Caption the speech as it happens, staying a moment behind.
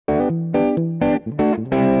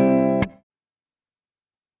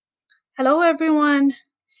Hello, everyone,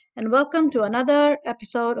 and welcome to another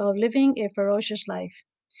episode of Living a Ferocious Life.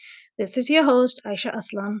 This is your host, Aisha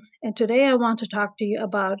Aslam, and today I want to talk to you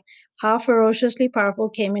about how ferociously powerful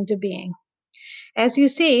came into being. As you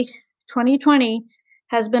see, 2020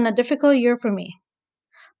 has been a difficult year for me.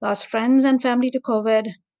 Lost friends and family to COVID,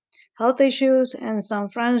 health issues, and some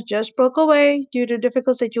friends just broke away due to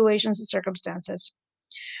difficult situations and circumstances.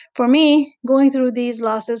 For me, going through these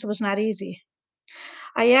losses was not easy.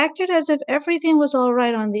 I acted as if everything was all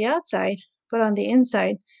right on the outside, but on the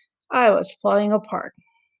inside, I was falling apart.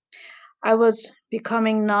 I was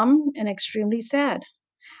becoming numb and extremely sad.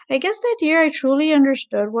 I guess that year I truly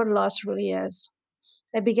understood what loss really is.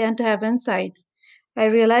 I began to have insight. I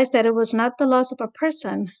realized that it was not the loss of a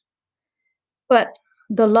person, but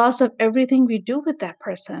the loss of everything we do with that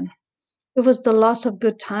person. It was the loss of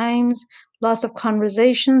good times, loss of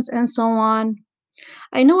conversations, and so on.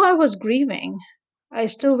 I knew I was grieving. I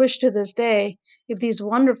still wish to this day if these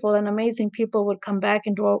wonderful and amazing people would come back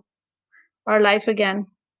into our life again.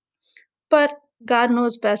 But God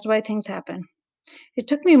knows best why things happen. It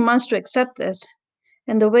took me months to accept this,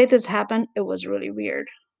 and the way this happened, it was really weird.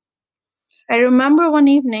 I remember one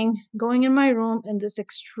evening going in my room in this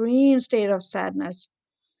extreme state of sadness.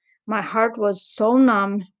 My heart was so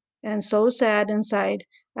numb and so sad inside,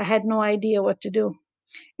 I had no idea what to do.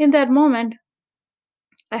 In that moment,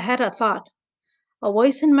 I had a thought. A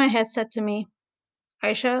voice in my head said to me,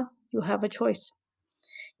 Aisha, you have a choice.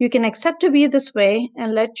 You can accept to be this way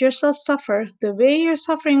and let yourself suffer the way you're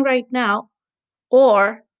suffering right now,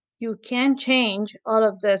 or you can change all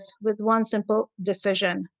of this with one simple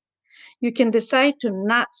decision. You can decide to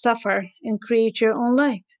not suffer and create your own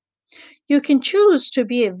life. You can choose to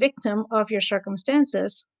be a victim of your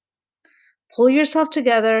circumstances, pull yourself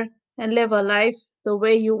together, and live a life the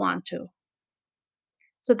way you want to.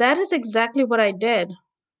 So that is exactly what I did.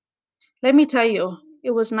 Let me tell you,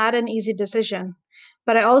 it was not an easy decision,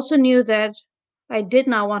 but I also knew that I did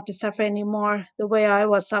not want to suffer anymore the way I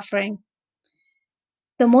was suffering.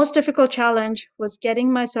 The most difficult challenge was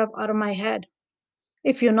getting myself out of my head,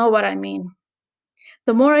 if you know what I mean.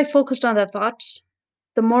 The more I focused on the thoughts,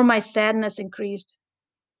 the more my sadness increased.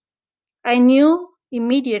 I knew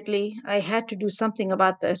immediately I had to do something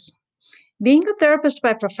about this. Being a therapist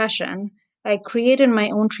by profession, I created my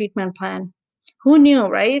own treatment plan. Who knew,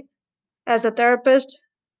 right? As a therapist,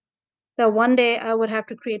 that one day I would have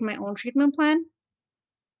to create my own treatment plan?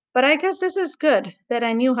 But I guess this is good that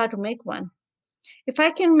I knew how to make one. If I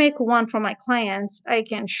can make one for my clients, I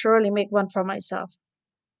can surely make one for myself.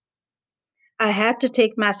 I had to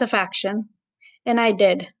take massive action, and I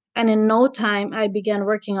did. And in no time, I began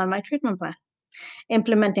working on my treatment plan,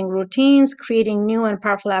 implementing routines, creating new and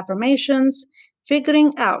powerful affirmations,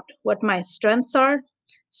 figuring out what my strengths are,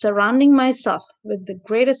 surrounding myself with the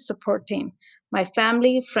greatest support team, my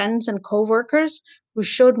family, friends, and coworkers who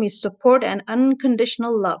showed me support and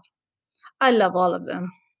unconditional love. I love all of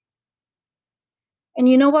them. And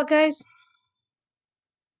you know what, guys?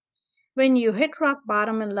 When you hit rock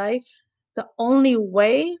bottom in life, the only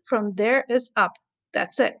way from there is up.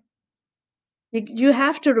 That's it. You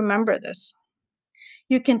have to remember this.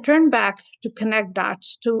 You can turn back to connect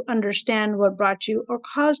dots to understand what brought you or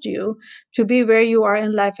caused you to be where you are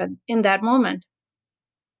in life in that moment.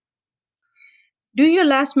 Do your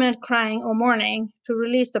last minute crying or mourning to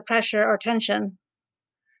release the pressure or tension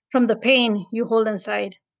from the pain you hold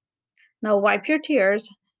inside. Now wipe your tears,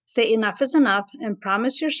 say enough is enough, and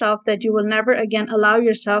promise yourself that you will never again allow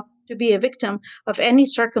yourself to be a victim of any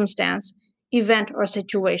circumstance, event, or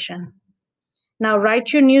situation. Now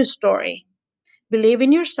write your new story. Believe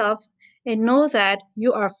in yourself and know that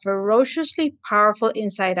you are ferociously powerful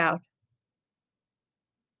inside out.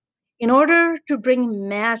 In order to bring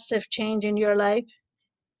massive change in your life,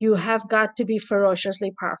 you have got to be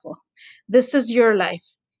ferociously powerful. This is your life.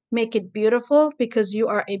 Make it beautiful because you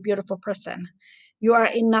are a beautiful person. You are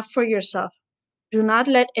enough for yourself. Do not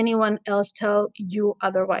let anyone else tell you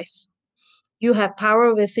otherwise. You have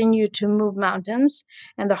power within you to move mountains,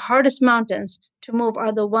 and the hardest mountains to move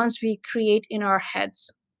are the ones we create in our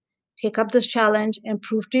heads. Take up this challenge and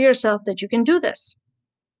prove to yourself that you can do this.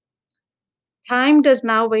 Time does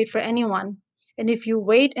not wait for anyone. And if you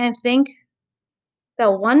wait and think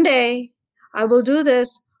that one day I will do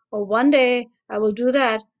this or one day I will do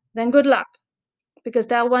that, then good luck because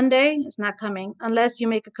that one day is not coming unless you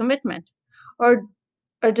make a commitment or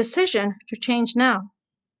a decision to change now.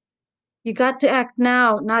 You got to act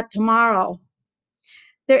now, not tomorrow.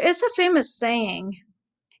 There is a famous saying,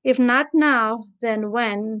 if not now, then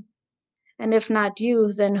when? And if not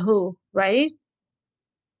you, then who, right?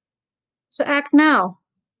 So act now.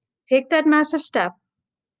 Take that massive step.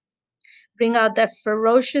 Bring out that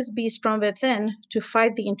ferocious beast from within to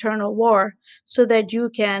fight the internal war so that you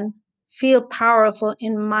can feel powerful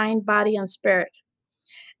in mind, body, and spirit.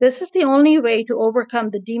 This is the only way to overcome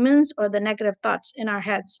the demons or the negative thoughts in our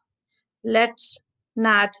heads. Let's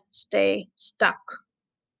not stay stuck.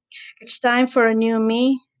 It's time for a new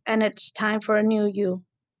me, and it's time for a new you.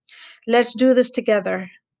 Let's do this together.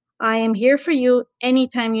 I am here for you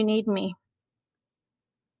anytime you need me.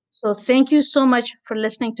 So, thank you so much for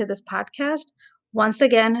listening to this podcast. Once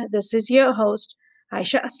again, this is your host,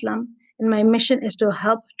 Aisha Aslam, and my mission is to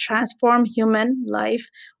help transform human life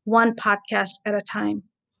one podcast at a time.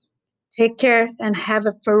 Take care and have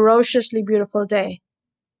a ferociously beautiful day.